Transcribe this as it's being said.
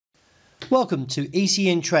Welcome to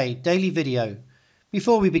ECNTRADE Daily Video.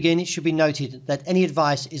 Before we begin, it should be noted that any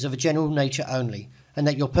advice is of a general nature only and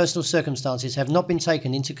that your personal circumstances have not been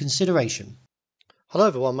taken into consideration. Hello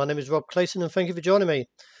everyone, my name is Rob Clayton and thank you for joining me.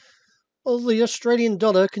 Well, the Australian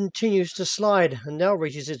dollar continues to slide and now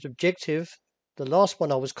reaches its objective, the last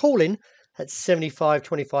one I was calling, at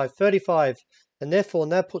 75.25.35, and therefore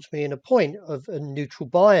now puts me in a point of a neutral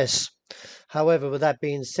bias. However, with that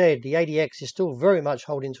being said, the ADX is still very much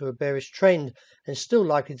holding to a bearish trend and still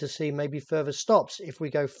likely to see maybe further stops if we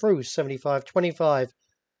go through 75.25.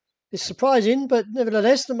 It's surprising, but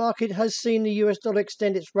nevertheless the market has seen the US dollar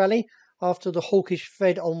extend its rally after the hawkish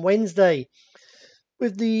Fed on Wednesday.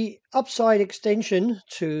 With the upside extension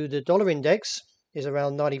to the dollar index is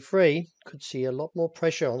around 93, could see a lot more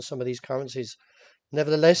pressure on some of these currencies.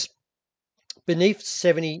 Nevertheless, beneath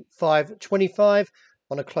 75.25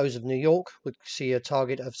 on a close of New York would see a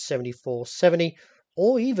target of 74.70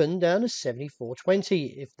 or even down to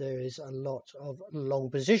 74.20 if there is a lot of long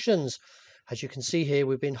positions. As you can see here,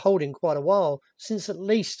 we've been holding quite a while, since at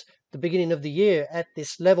least the beginning of the year at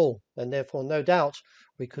this level, and therefore no doubt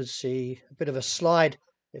we could see a bit of a slide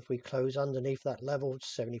if we close underneath that level,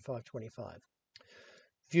 75.25.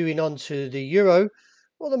 Viewing on to the euro,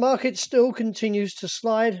 well, the market still continues to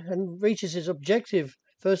slide and reaches its objective.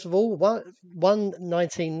 First of all,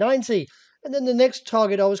 119.90, and then the next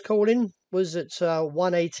target I was calling was at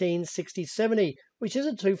 118.60.70, which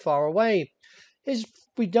isn't too far away. If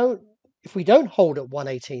we don't hold at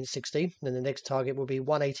 118.60, then the next target will be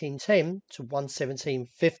 118.10 to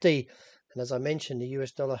 117.50. And as I mentioned, the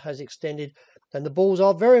US dollar has extended and the balls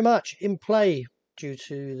are very much in play due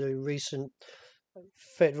to the recent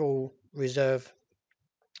Federal Reserve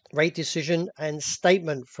rate decision and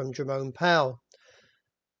statement from Jerome Powell.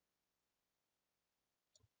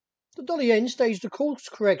 The dollar yen staged a course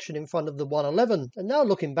correction in front of the 111 and now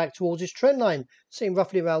looking back towards its trend line, seeing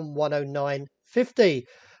roughly around 109.50.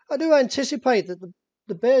 I do anticipate that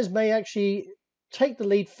the bears may actually take the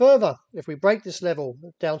lead further if we break this level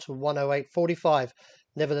down to 108.45.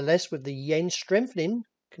 Nevertheless, with the yen strengthening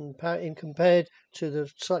compared to the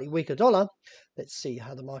slightly weaker dollar, let's see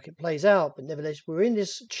how the market plays out. But nevertheless, we're in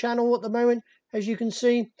this channel at the moment, as you can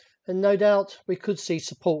see, and no doubt we could see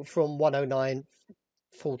support from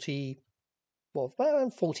 109.40, well,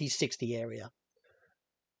 around 40.60 area.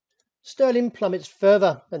 Sterling plummets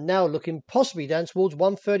further and now looking possibly down towards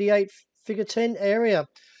 138 figure 10 area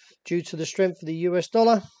due to the strength of the US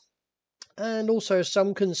dollar and also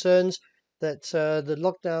some concerns that the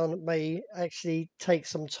lockdown may actually take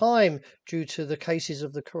some time due to the cases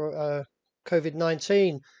of the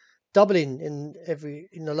COVID-19 doubling in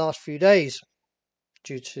the last few days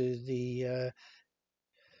due to the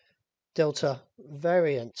Delta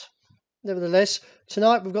variant. Nevertheless,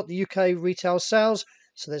 tonight we've got the UK retail sales,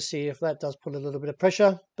 so let's see if that does put a little bit of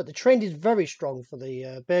pressure. But the trend is very strong for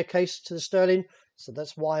the bear case to the sterling, so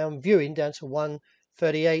that's why I'm viewing down to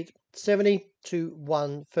 138.70 to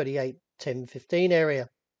 138.10.15 area.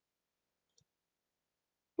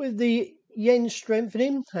 With the yen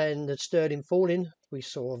strengthening and the sterling falling, we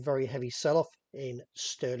saw a very heavy sell-off in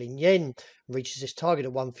sterling yen, reaches its target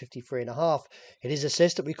at 153.5. It is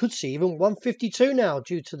assessed that we could see even 152 now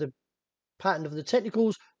due to the pattern of the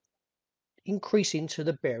technicals increasing to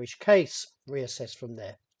the bearish case. Reassess from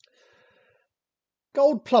there.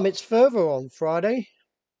 Gold plummets further on Friday,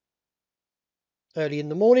 early in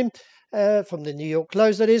the morning, from the New York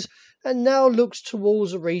close that is, and now looks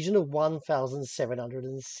towards a region of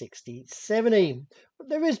 1,760.70.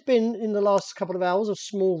 There has been in the last couple of hours a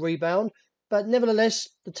small rebound, but nevertheless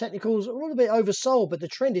the technicals are a little bit oversold, but the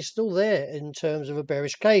trend is still there in terms of a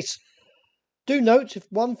bearish case. Do note, if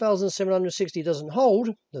 1,760 doesn't hold,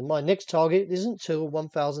 then my next target isn't till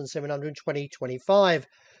 1,720.25,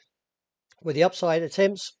 with the upside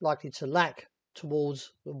attempts likely to lack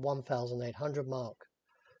towards the 1,800 mark.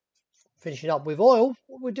 Finishing up with oil,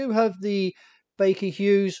 we do have the Baker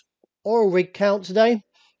Hughes oil rig count today.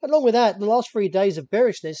 Along with that, the last 3 days of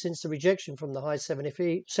bearishness since the rejection from the high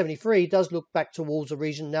 73 does look back towards a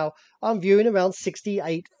region now I'm viewing around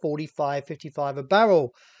 68.45.55 a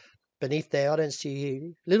barrel. Beneath there, I don't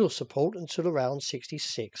see little support until around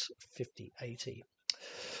 66.50.80.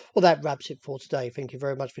 Well, that wraps it for today. Thank you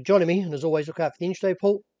very much for joining me. And as always, look out for the intraday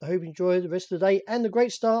report. I hope you enjoy the rest of the day and the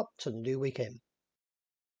great start to the new weekend.